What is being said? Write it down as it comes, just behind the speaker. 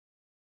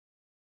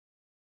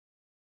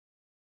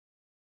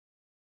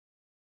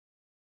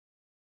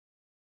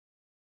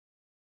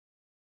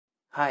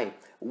Hi,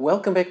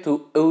 welcome back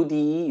to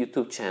ODE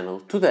YouTube channel.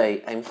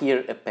 Today I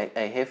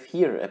have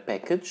here a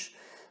package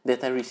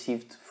that I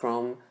received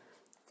from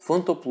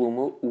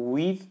Fontoplumo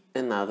with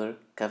another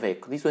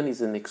Kaweco. This one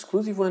is an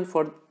exclusive one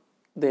for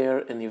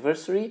their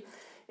anniversary,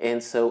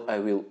 and so I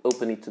will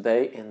open it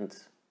today and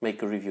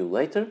make a review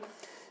later.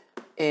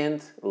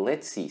 And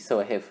let's see. So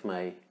I have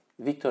my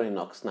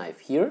Victorinox knife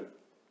here.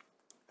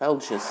 I'll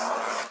just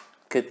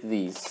cut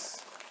these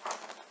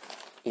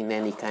in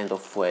any kind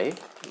of way,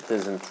 it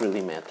doesn't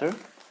really matter.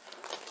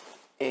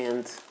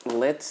 And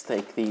let's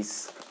take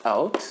this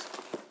out.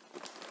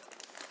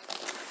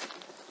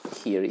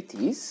 Here it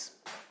is.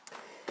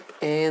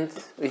 And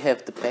we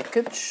have the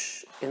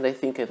package, and I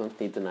think I don't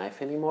need the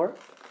knife anymore.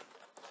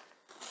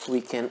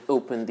 We can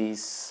open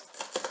this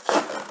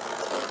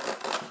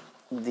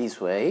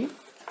way.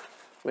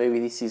 Maybe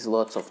this is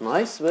lots of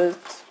noise,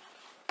 but...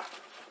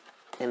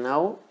 And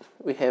now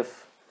we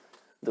have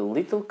the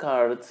little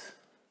card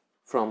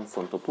from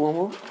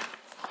Fontoplumo,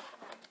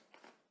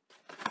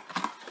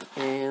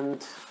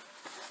 and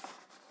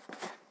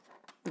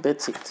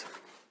that's it.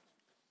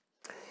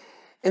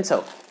 And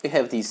so we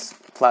have this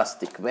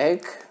plastic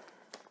bag,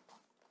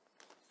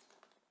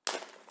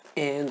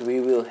 and we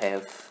will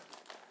have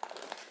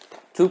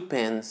two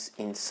pens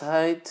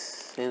inside,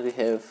 and we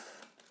have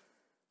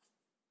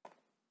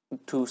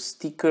two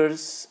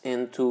stickers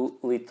and two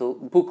little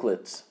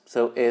booklets,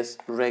 so as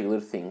regular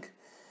thing.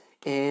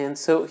 And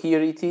so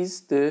here it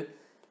is,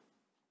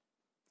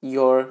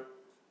 your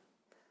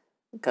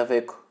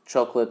Kaweco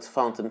chocolate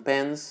fountain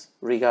pens.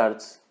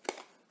 Regards,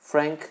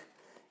 Frank.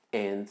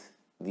 And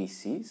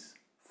this is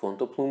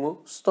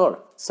Fontoplumo store.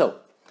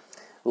 So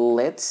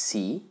let's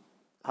see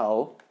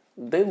how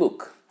they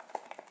look.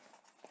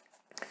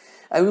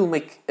 I will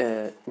make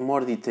a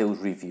more detailed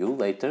review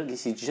later.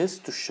 This is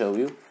just to show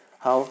you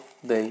how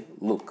they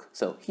look.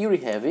 So here we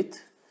have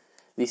it.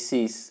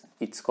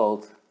 It's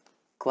called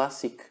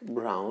Classic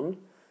Brown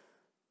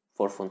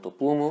for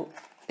Fontoplumo,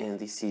 and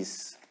this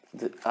is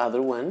the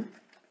other one.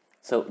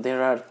 So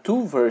there are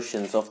two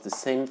versions of the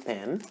same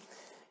pen,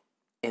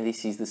 and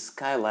this is the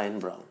Skyline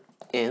Brown.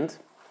 And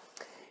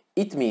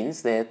it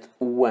means that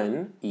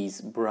one is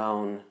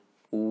brown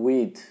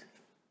with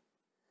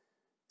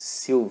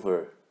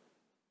silver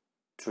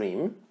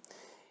trim,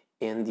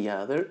 and the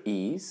other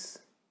is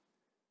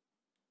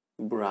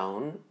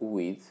brown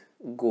with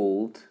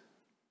gold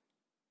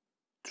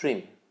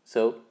trim.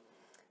 So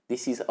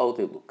this is how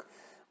they look.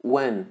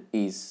 One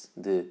is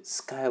the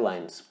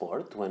Skyline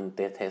Sport, one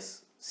that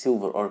has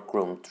silver or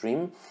chrome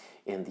trim,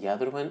 and the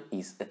other one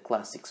is a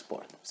Classic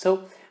Sport.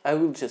 So I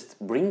will just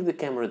bring the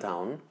camera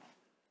down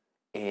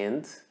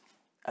and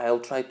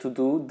I'll try to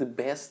do the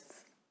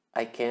best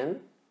I can,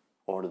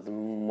 or the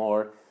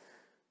more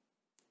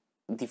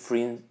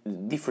different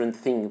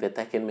thing that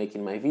I can make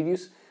in my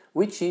videos,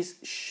 which is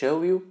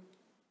show you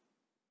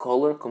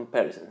color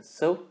comparisons.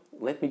 So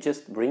let me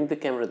just bring the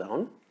camera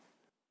down.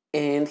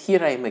 And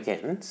here I am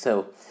again.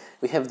 So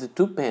we have the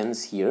two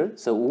pens here.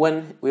 So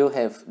one will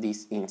have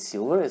this in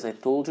silver, as I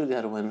told you. The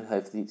other one will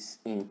have this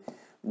in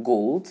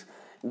gold.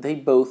 They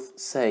both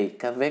say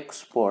Kaweco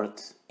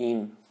Sport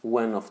in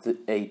one of the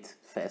 8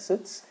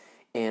 facets,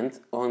 and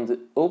on the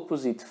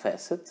opposite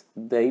facet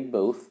they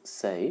both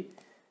say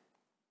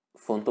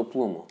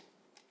Fontoplumo.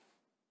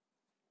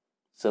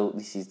 So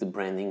this is the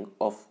branding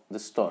of the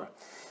store.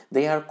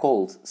 They are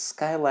called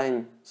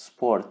Skyline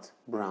Sport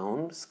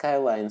Brown,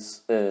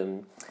 Skyline's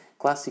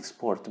Classic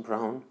Sport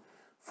Brown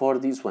for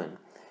this one.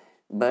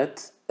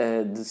 But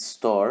the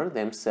store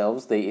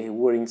themselves, they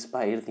were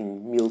inspired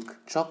in milk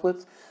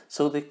chocolate,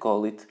 so they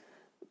call it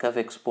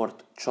Kaweco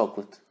Sport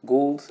Chocolate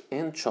Gold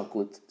and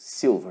Chocolate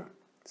Silver.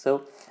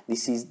 So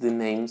this is the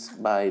names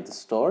by the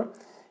store.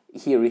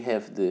 Here we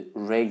have the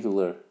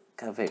regular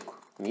Kaweco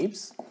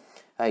nibs.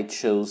 I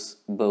chose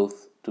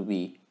both to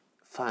be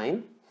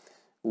fine.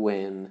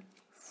 When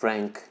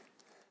Frank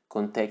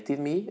contacted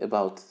me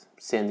about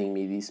sending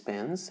me these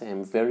pens, I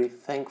am very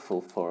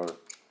thankful for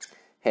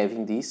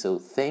having these, so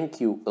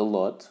thank you a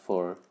lot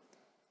for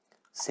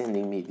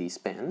sending me these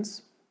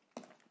pens.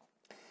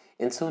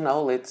 And so now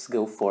let's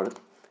go for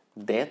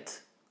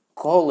that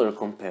color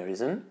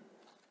comparison.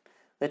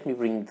 Let me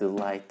bring the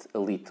light a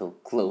little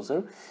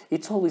closer.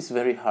 It's always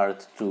very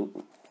hard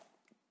to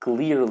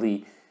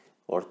clearly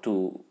or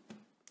to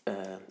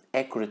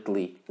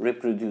accurately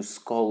reproduce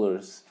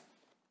colors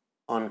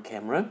on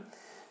camera,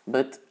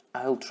 but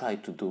I'll try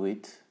to do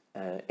it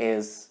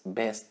as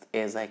best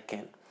as I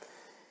can.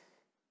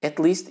 At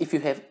least if you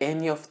have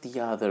any of the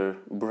other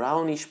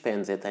brownish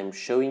pens that I'm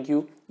showing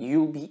you,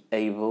 you'll be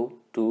able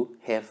to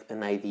have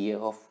an idea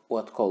of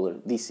what color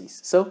this is.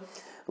 So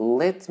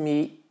let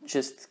me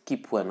just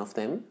keep one of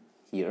them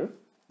here,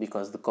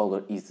 because the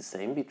color is the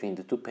same between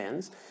the two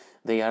pens.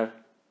 They are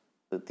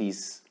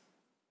these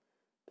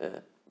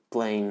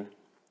plain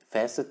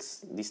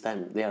facets. This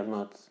time they are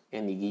not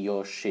any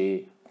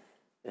guilloche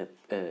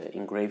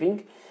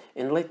engraving.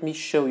 And let me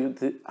show you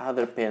the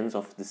other pens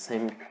of the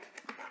same,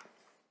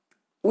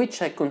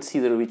 which I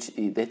consider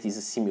that is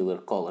a similar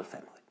color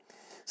family.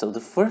 So the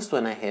first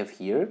one I have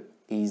here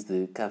is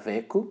the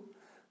Kaweco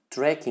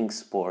Trekking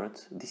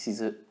Sport. This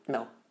is a...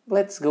 No,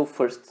 let's go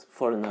first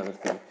for another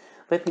thing.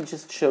 Let me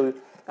just show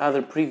you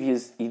other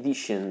previous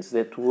editions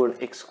that were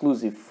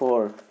exclusive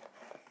for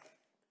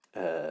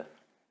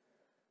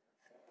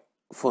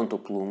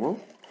Fontoplumo.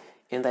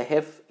 And I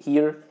have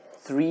here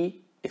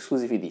 3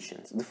 exclusive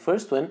editions. The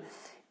first one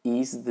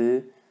is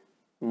the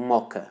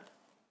Mocha,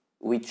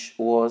 which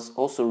was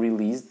also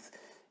released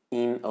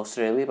in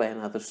Australia by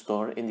another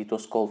store, and it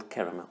was called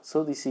Caramel.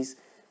 So this is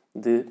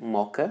the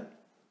Mocha,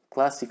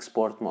 Classic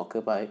Sport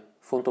Mocha by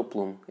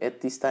Fontoplumo. At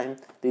this time,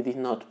 they did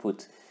not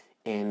put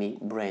any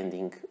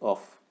branding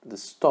of the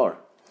store.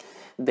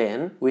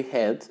 Then we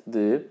had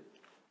the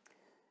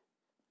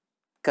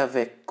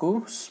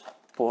Kaweco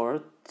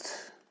Sport,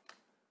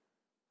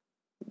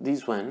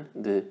 this one,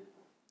 the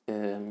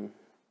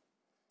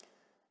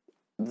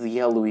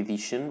yellow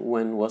edition.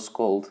 One was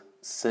called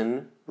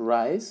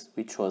Sunrise,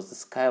 which was the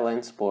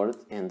Skyline Sport,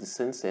 and the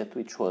Sunset,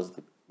 which was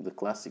the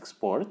Classic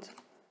Sport.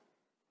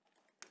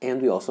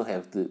 And we also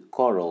have the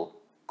Coral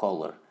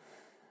color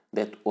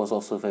that was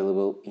also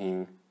available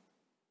in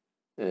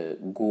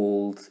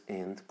gold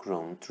and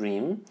chrome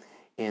trim,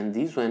 and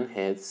this one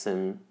had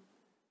some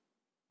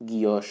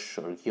guilloche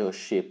or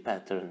guilloche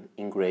pattern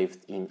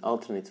engraved in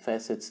alternate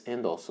facets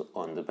and also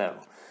on the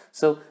barrel.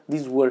 So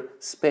these were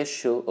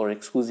special or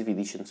exclusive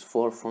editions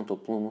for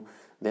Fontoplumo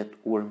that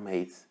were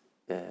made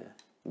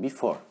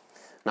before.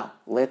 Now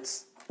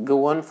let's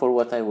go on for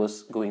what I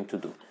was going to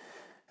do,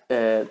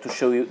 to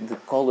show you the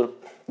color,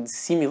 the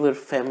similar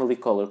family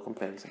color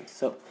comparisons.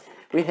 So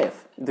we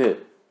have the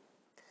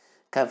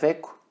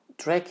Kaweco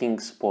Trekking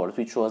Sport,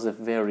 which was a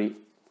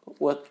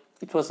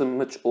it was a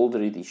much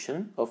older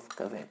edition of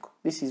Kaweco.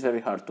 This is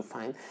very hard to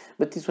find,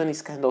 but this one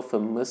is kind of a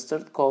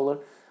mustard color,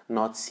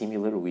 not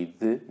similar with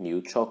the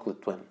new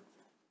chocolate one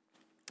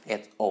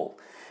at all.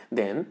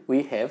 Then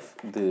we have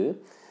the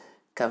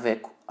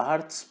Kaweco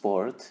Art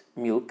Sport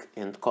Milk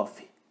and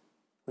Coffee,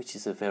 which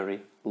is a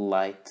very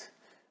light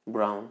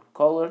brown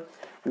color.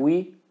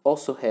 We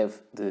also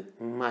have the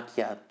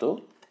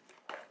Macchiato,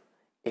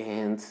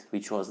 and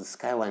which was the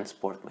Skyline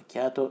Sport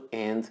Macchiato,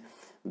 and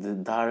the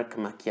Dark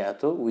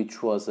Macchiato,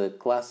 which was a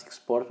classic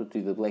sport with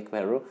the black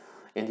barrel,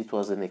 and it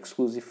was an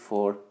exclusive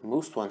for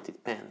Most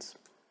Wanted pens.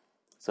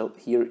 So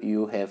here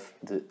you have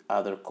the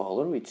other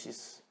color, which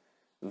is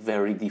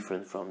very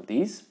different from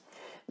this.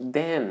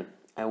 Then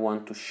I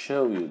want to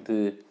show you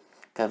the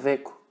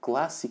Kaweco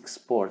Classic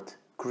Sport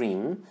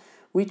Creme,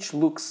 which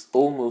looks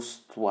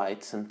almost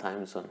white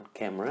sometimes on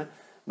camera,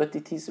 but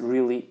it is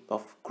really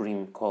of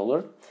cream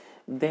color.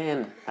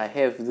 Then I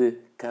have the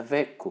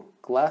Kaweco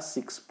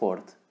Classic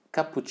Sport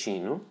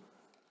Cappuccino,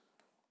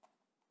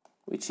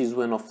 which is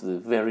one of the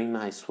very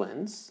nice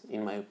ones,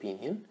 in my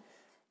opinion,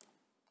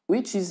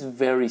 which is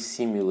very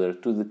similar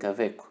to the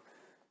Kaweco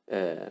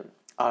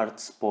Art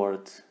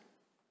Sport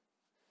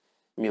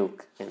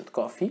Milk and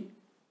Coffee.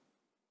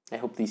 I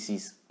hope this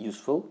is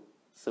useful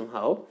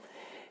somehow.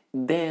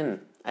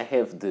 Then I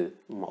have the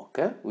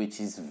Mocha, which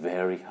is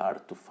very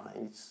hard to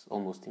find. It's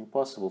almost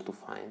impossible to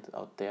find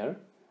out there.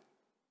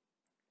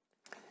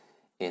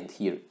 And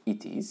here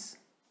it is.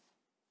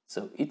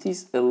 So it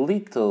is a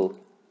little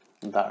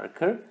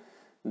darker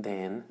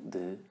than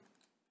the...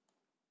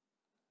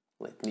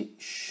 Let me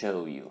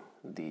show you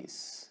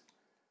this.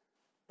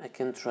 I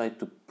can try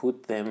to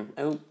put them...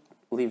 I will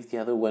leave the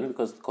other one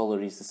because the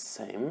color is the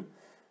same.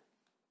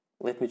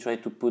 Let me try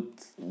to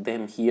put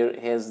them here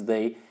as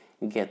they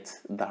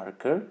get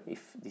darker,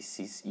 if this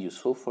is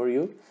useful for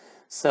you.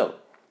 So,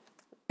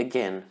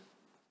 again,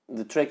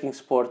 the Trekking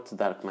Sport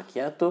Dark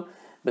Macchiato,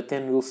 but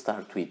then we'll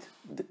start with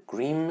the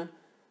Creme,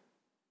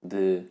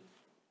 the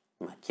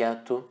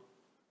Macchiato,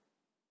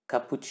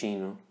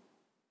 Cappuccino,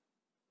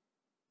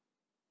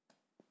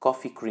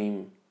 Coffee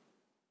Cream,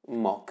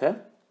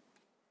 Mocha,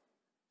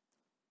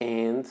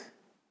 and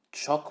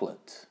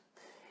Chocolate.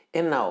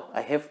 And now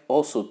I have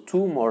also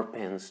 2 more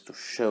pens to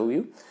show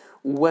you.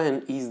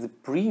 One is the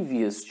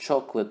previous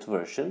chocolate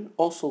version,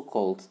 also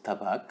called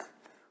Tabak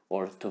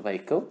or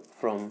Tobacco.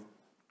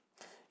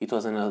 It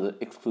was another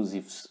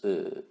exclusive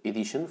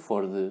edition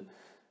for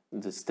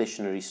the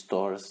stationery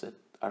stores that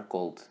are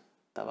called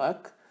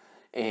Tabak.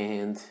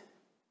 And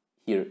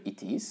here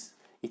it is.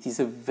 It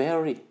is a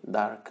very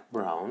dark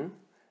brown.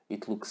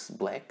 It looks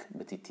black,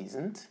 but it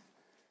isn't.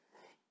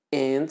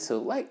 And so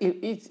like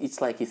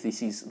it's like if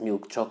this is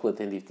milk chocolate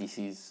and if this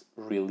is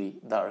really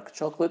dark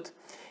chocolate.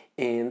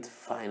 And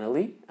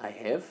finally, I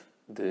have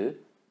the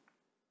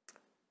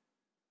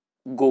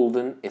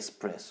Golden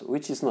Espresso,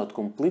 which is not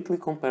completely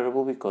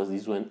comparable because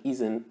this one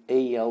is an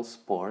AL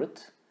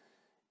Sport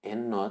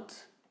and not,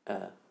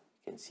 you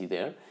can see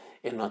there,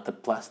 and not a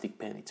plastic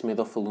pen. It's made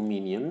of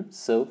aluminium,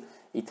 so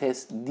it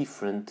has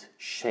different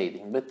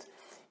shading, but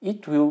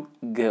it will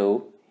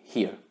go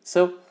here.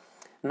 So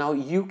now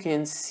you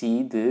can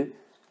see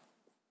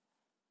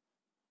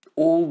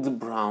all the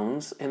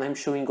browns, and I'm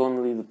showing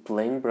only the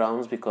plain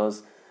browns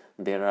because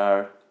there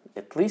are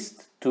at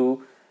least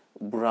two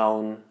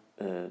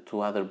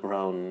other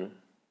brown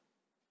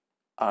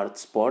art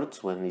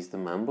sports. One is the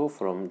Mambo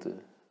from the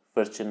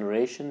first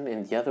generation,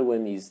 and the other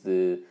one is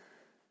the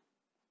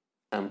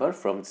amber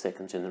from the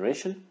second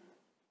generation.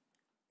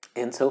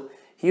 And so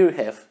here you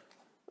have,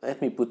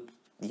 let me put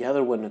the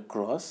other one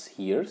across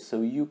here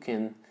so you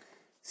can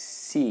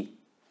see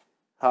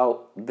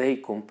how they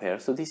compare.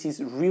 So this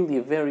is really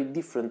a very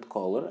different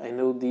color. I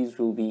know this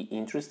will be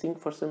interesting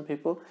for some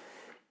people.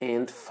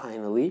 And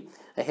finally,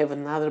 I have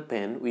another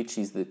pen, which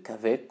is the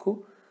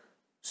Kaweco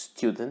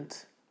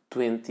Student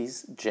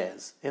 20s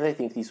Jazz. And I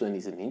think this one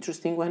is an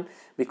interesting one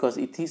because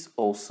it is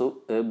also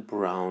a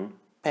brown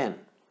pen,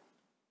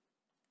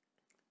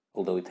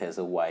 although it has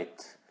a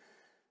white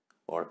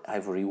or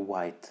ivory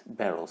white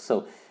barrel.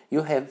 So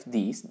you have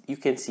these, you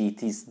can see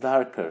it is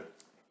darker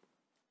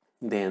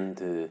than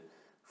the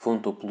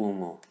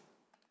Fontoplumo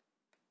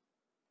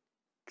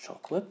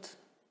chocolate.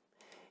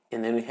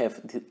 And then we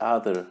have the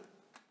other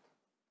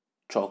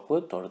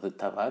chocolate or the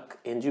Tabak,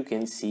 and you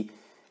can see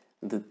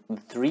the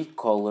three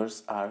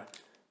colors are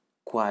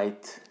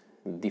quite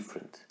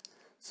different.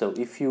 So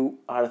if you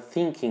are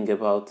thinking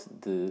about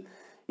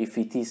if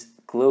it is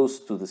close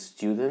to the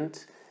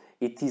student,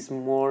 it's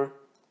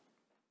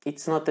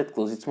not that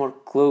close, it's more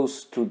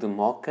close to the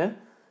Mocha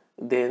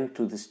than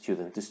to the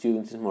student. The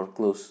student is more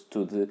close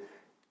to the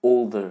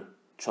older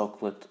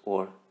chocolate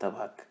or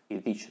Tabak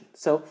edition.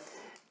 So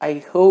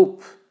I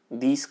hope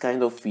this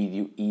kind of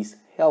video is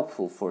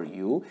helpful for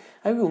you.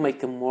 I will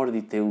make a more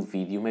detailed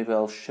video, maybe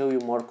I'll show you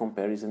more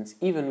comparisons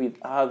even with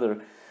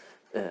other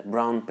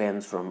brown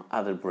pens from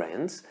other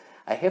brands.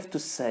 I have to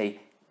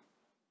say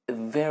a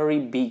very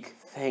big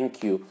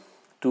thank you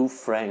to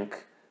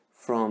Frank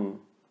from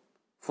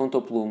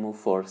Fontoplumo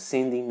for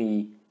sending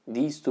me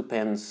these two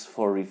pens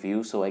for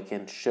review so I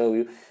can show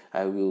you.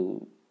 I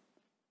will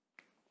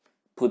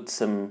put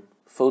some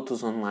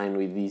photos online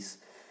with this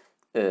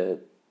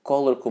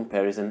color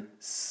comparison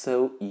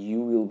so you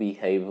will be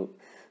able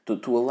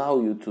to allow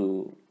you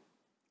to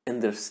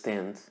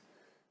understand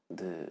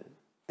the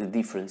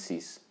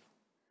differences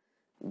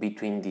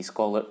between this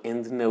color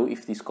and know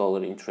if this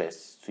color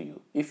interests to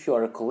you. If you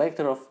are a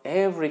collector of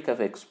every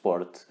Kaweco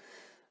Sport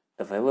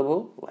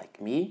available, like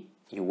me,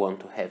 you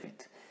want to have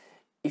it.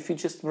 If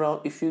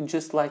you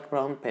just like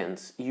brown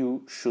pens,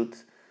 you should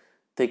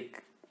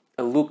take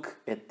a look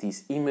at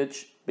this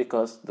image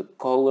because the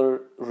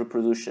color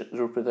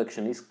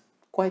reproduction is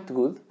quite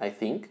good, I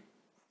think,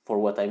 for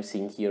what I'm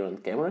seeing here on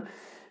camera,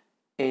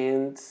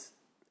 and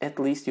at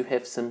least you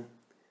have some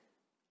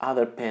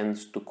other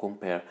pens to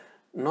compare.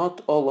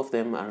 Not all of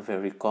them are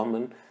very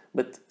common,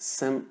 but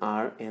some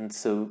are, and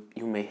so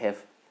you may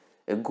have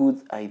a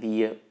good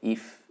idea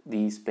if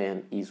this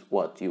pen is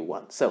what you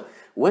want. So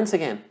once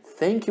again,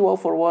 thank you all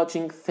for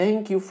watching.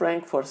 Thank you,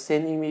 Frank, for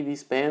sending me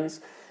these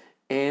pens,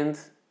 and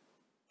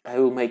I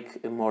will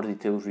make a more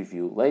detailed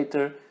review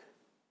later,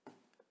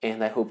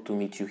 and I hope to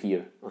meet you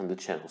here on the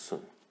channel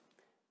soon.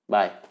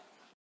 Bye.